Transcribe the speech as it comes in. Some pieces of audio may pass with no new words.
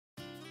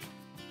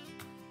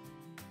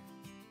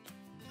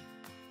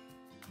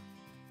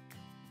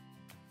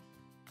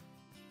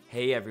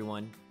Hey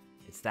everyone,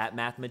 it's that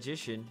math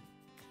magician,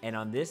 and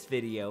on this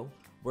video,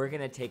 we're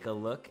going to take a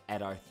look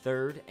at our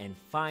third and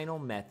final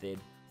method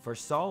for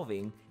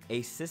solving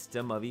a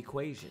system of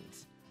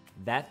equations.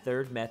 That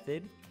third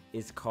method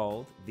is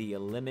called the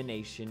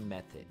elimination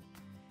method.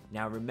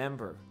 Now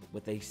remember,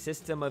 with a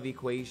system of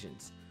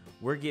equations,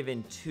 we're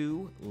given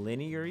two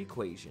linear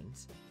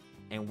equations,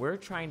 and we're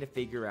trying to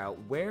figure out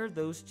where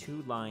those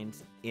two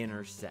lines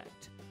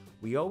intersect.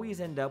 We always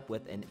end up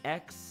with an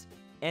x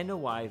and a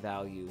y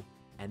value,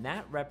 and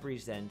that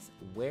represents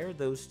where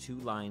those two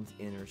lines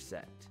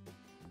intersect.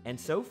 And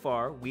so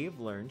far, we have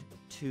learned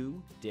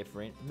two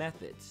different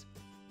methods.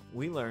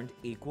 We learned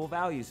equal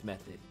values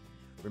method.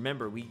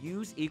 Remember, we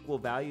use equal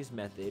values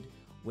method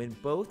when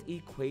both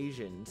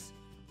equations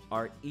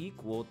are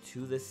equal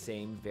to the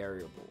same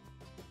variable.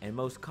 And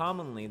most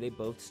commonly, they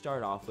both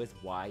start off with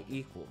y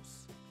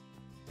equals.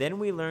 Then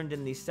we learned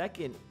in the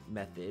second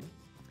method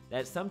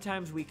that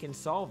sometimes we can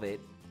solve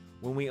it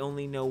when we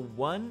only know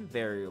one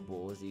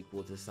variable is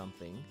equal to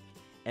something,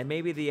 and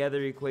maybe the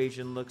other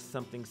equation looks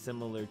something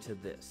similar to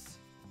this.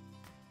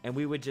 And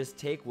we would just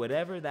take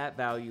whatever that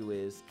value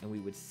is and we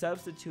would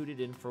substitute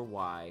it in for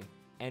y,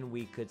 and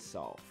we could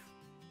solve.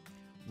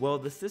 Well,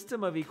 the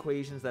system of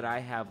equations that I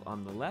have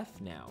on the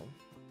left now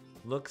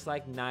looks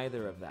like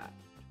neither of that.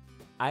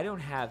 I don't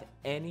have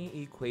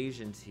any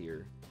equations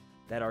here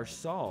that are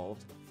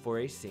solved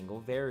for a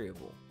single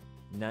variable.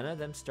 None of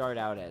them start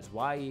out as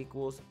y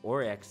equals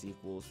or x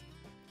equals.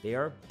 They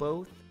are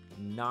both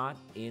not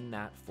in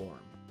that form.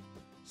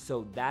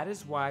 So that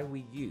is why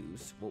we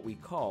use what we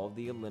call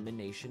the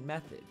elimination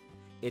method.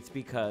 It's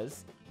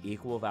because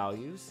equal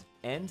values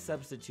and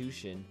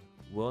substitution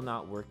will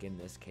not work in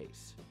this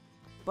case.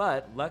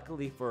 But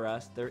luckily for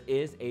us, there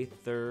is a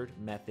third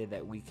method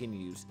that we can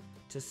use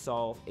to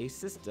solve a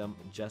system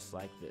just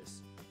like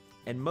this.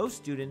 And most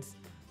students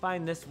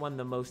find this one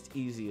the most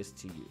easiest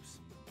to use.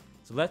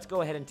 So let's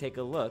go ahead and take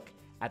a look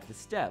at the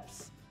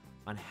steps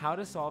on how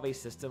to solve a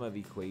system of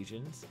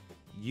equations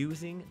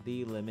using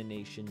the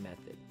elimination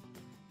method.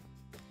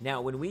 Now,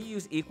 when we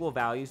use equal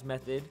values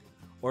method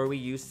or we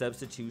use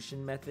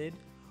substitution method,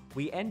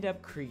 we end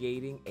up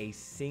creating a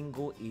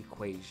single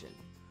equation.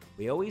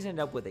 We always end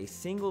up with a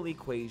single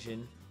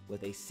equation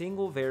with a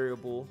single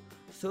variable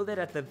so that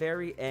at the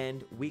very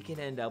end we can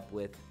end up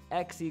with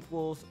x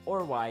equals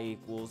or y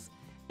equals,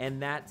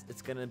 and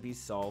it's going to be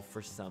solved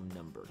for some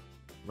number.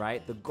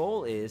 Right? The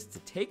goal is to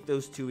take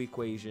those two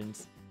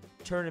equations,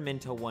 turn them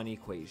into one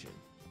equation.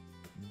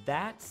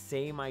 That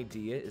same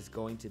idea is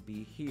going to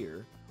be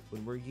here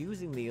when we're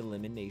using the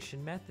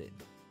elimination method.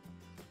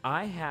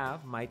 I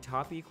have my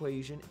top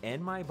equation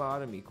and my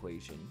bottom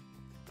equation,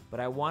 but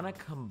I want to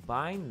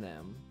combine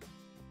them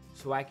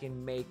so I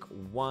can make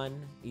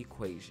one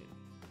equation.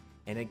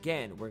 And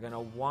again, we're going to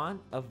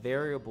want a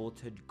variable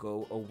to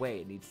go away.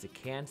 It needs to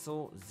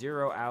cancel,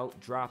 zero out,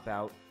 drop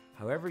out,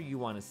 however you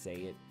want to say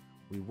it.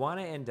 We want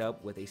to end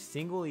up with a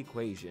single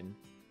equation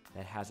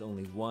that has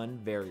only one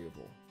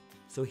variable.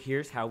 So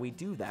here's how we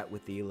do that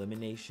with the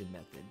elimination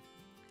method.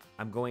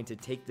 I'm going to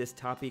take this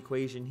top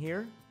equation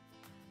here,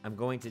 I'm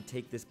going to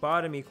take this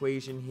bottom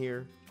equation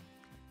here,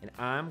 and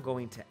I'm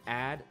going to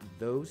add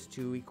those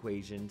two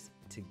equations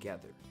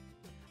together.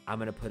 I'm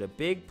going to put a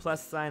big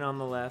plus sign on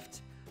the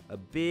left, a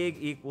big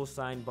equal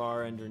sign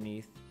bar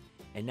underneath,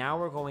 and now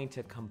we're going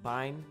to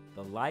combine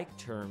the like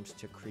terms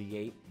to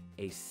create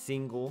a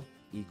single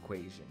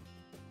equation.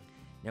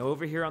 Now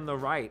over here on the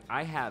right,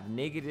 I have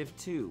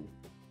 -2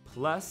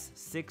 plus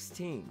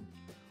 16.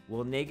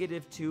 Well,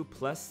 -2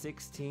 plus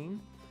 16,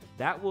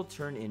 that will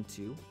turn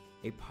into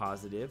a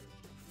positive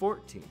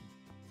 14.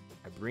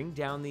 I bring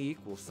down the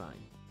equal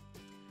sign.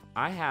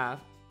 I have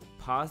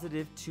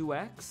positive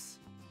 2x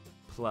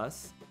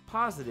plus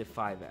positive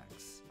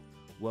 5x.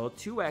 Well,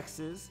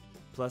 2x's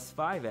plus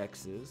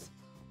 5x's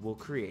will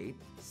create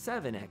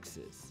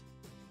 7x's.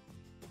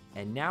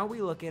 And now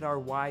we look at our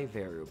y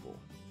variable.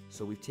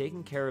 So we've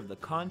taken care of the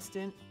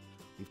constant,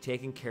 we've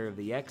taken care of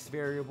the x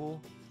variable,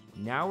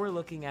 now we're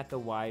looking at the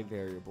y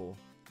variable,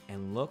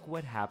 and look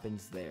what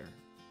happens there.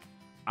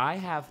 I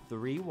have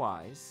 3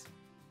 y's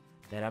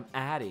that I'm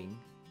adding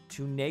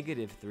to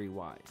 -3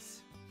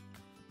 y's.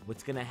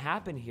 What's going to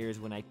happen here is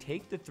when I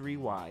take the 3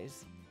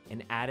 y's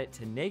and add it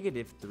to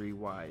 -3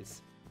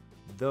 y's,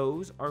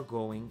 those are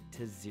going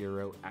to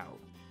zero out.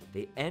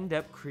 They end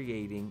up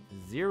creating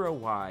 0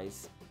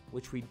 y's,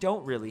 which we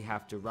don't really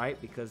have to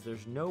write because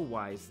there's no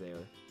y's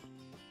there,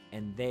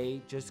 and they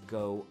just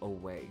go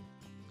away.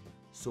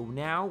 So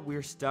now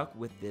we're stuck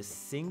with this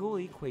single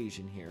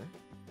equation here,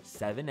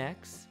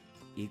 7x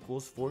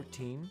equals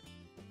 14,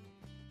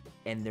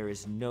 and there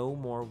is no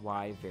more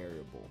y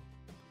variable.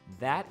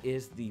 That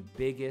is the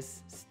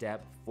biggest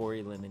step for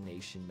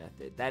elimination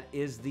method. That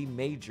is the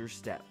major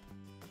step.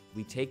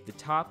 We take the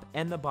top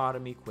and the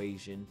bottom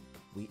equation,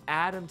 we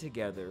add them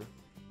together,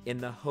 in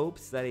the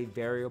hopes that a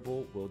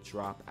variable will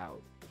drop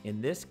out.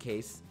 In this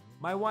case,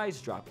 my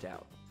y's dropped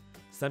out.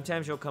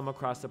 Sometimes you'll come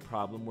across a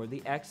problem where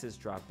the x's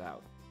drop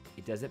out.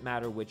 It doesn't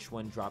matter which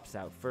one drops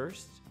out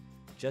first,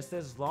 just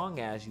as long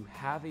as you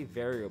have a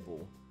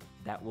variable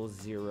that will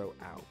zero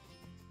out.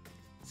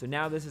 So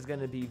now this is going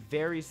to be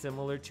very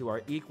similar to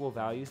our equal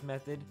values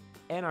method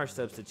and our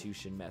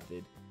substitution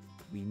method.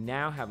 We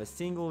now have a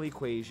single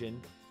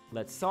equation.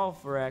 Let's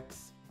solve for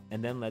x,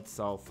 and then let's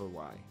solve for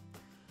y.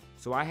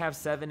 So I have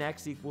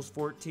 7x equals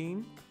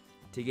 14.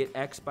 To get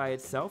x by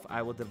itself,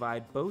 I will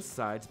divide both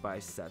sides by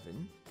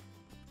 7.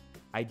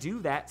 I do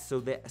that so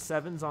that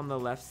 7's on the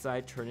left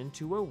side turn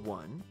into a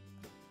 1.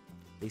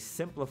 They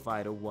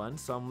simplify to 1,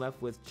 so I'm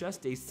left with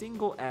just a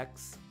single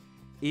x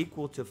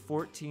equal to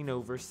 14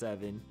 over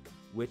 7,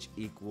 which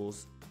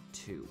equals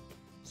 2.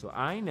 So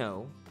I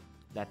know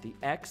that the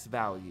x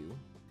value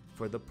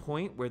for the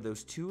point where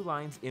those two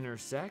lines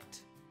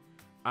intersect,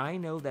 I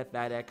know that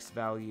that x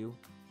value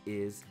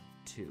is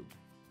 2.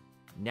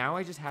 Now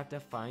I just have to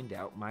find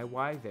out my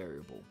y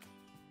variable.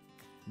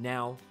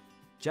 Now,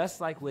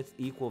 just like with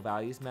equal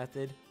values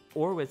method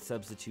or with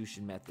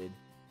substitution method,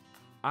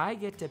 I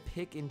get to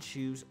pick and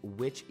choose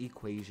which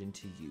equation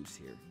to use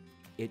here.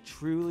 It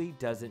truly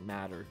doesn't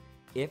matter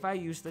if I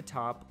use the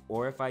top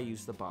or if I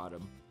use the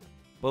bottom.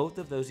 Both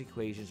of those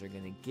equations are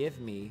going to give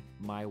me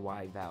my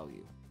y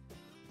value.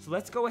 So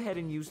let's go ahead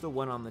and use the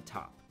one on the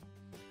top.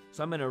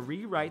 So I'm going to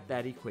rewrite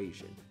that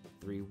equation.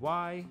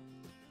 3y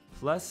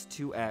plus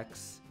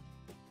 2x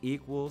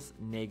equals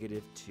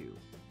negative 2.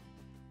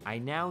 I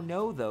now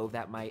know, though,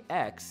 that my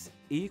x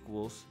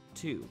equals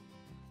 2.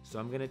 So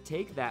I'm going to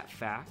take that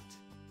fact,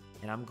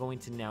 and I'm going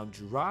to now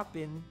drop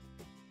in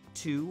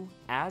 2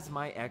 as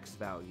my x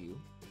value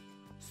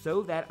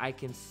so that I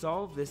can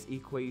solve this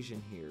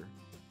equation here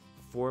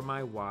for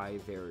my y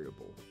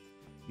variable.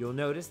 You'll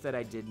notice that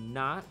I did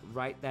not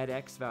write that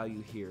x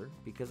value here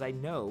because I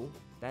know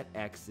that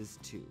x is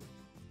 2.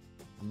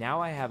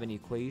 Now I have an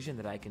equation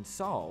that I can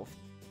solve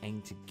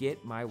and to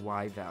get my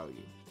y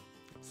value.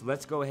 So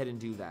let's go ahead and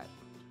do that.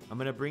 I'm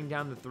going to bring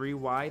down the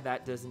 3y,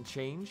 that doesn't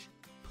change,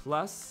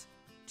 plus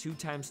 2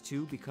 times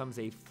 2 becomes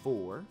a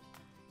 4,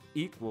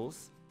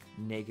 equals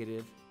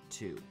negative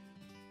 2.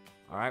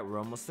 All right, we're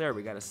almost there.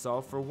 We got to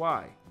solve for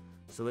y.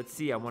 So let's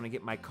see, I want to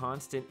get my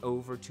constant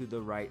over to the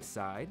right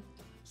side.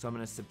 So I'm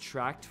going to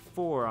subtract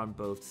 4 on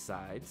both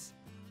sides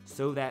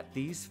so that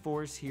these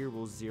 4's here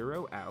will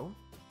zero out.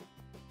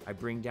 I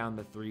bring down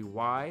the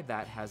 3y,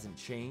 that hasn't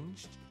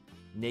changed.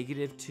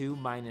 Negative 2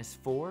 minus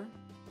 4,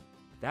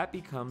 that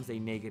becomes a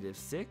negative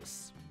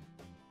 6.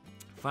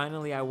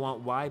 Finally, I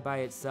want y by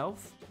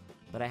itself,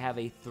 but I have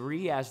a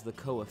 3 as the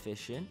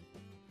coefficient.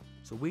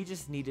 So we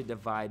just need to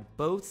divide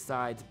both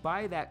sides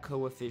by that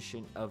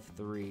coefficient of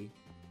 3.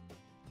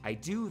 I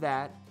do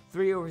that,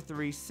 3 over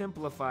 3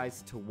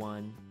 simplifies to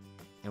 1,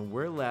 and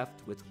we're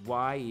left with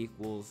y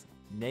equals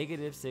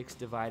negative 6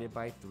 divided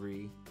by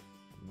 3,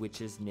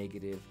 which is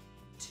negative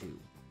 2.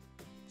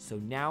 So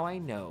now I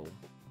know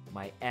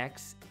my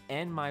x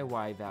and my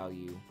y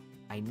value.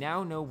 I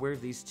now know where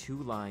these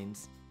two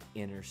lines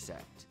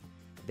intersect.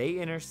 They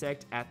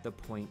intersect at the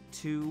point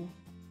 2,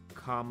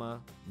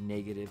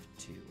 negative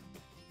 2.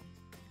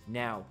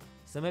 Now,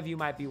 some of you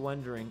might be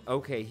wondering,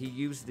 okay, he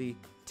used the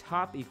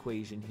top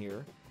equation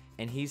here,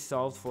 and he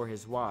solved for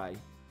his y.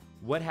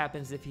 What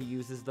happens if he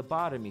uses the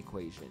bottom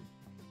equation?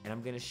 And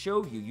I'm going to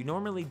show you, you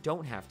normally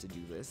don't have to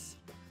do this,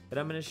 but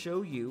I'm going to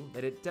show you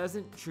that it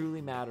doesn't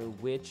truly matter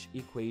which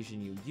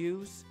equation you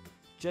use,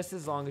 just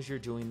as long as you're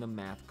doing the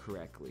math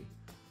correctly.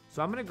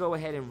 So I'm going to go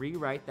ahead and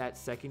rewrite that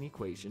second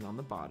equation on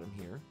the bottom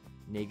here.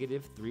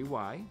 Negative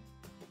 3y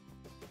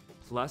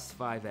plus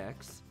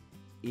 5x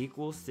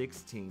equals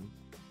 16.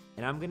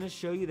 And I'm going to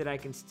show you that I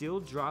can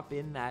still drop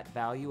in that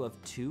value of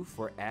 2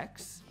 for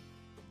x,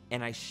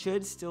 and I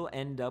should still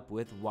end up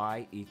with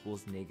y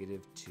equals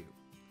negative 2.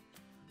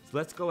 So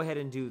let's go ahead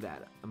and do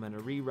that. I'm going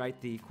to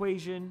rewrite the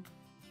equation,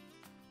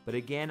 but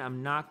again,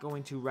 I'm not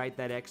going to write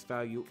that x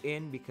value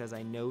in because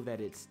I know that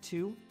it's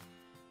 2.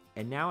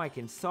 And now I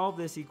can solve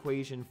this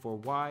equation for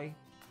y,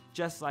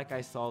 just like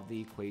I solved the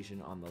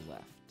equation on the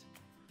left.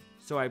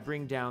 So I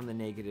bring down the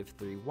negative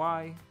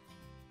 3y.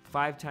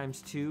 5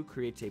 times 2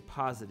 creates a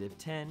positive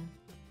 10,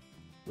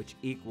 which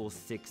equals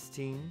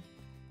 16.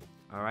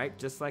 All right,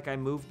 just like I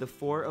moved the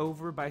 4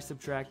 over by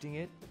subtracting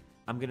it,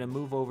 I'm going to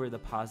move over the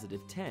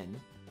positive 10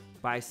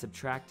 by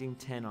subtracting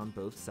 10 on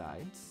both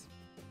sides.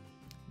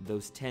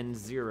 Those 10s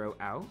zero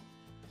out.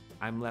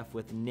 I'm left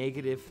with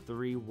negative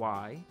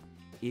 3y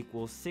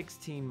equals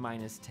 16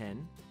 minus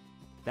 10.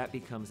 That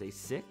becomes a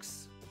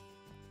 6.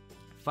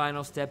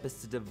 Final step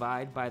is to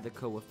divide by the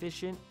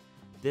coefficient.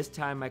 This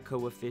time my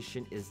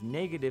coefficient is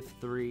negative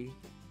 3.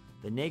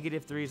 The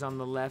negative 3 is on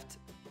the left,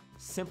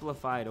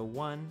 simplify to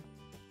 1.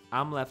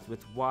 I'm left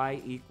with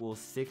y equals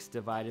 6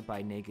 divided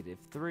by negative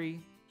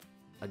 3.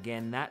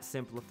 Again, that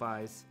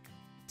simplifies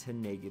to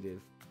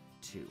negative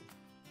 2.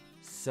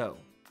 So,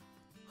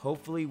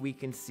 hopefully we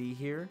can see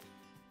here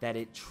that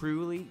it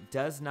truly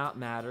does not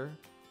matter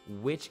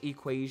which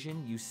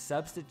equation you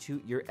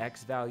substitute your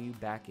x value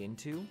back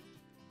into,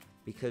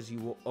 because you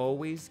will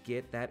always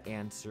get that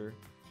answer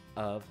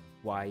of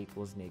y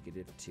equals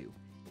negative 2.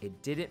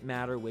 It didn't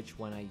matter which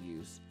one I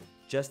used,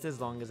 just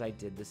as long as I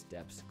did the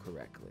steps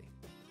correctly.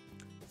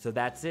 So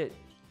that's it.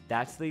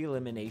 That's the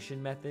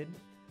elimination method.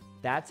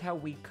 That's how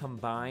we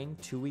combine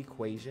two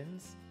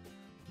equations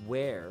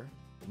where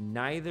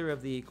neither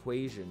of the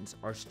equations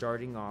are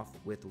starting off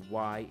with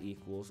y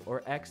equals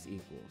or x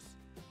equals.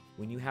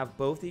 When you have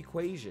both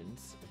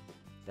equations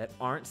that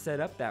aren't set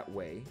up that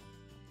way,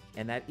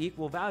 and that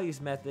equal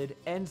values method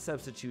and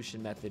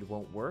substitution method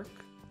won't work,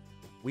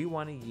 we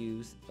want to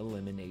use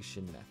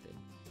elimination method.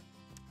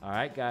 All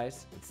right,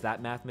 guys, it's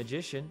that Math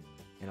Magician,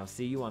 and I'll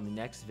see you on the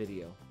next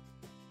video.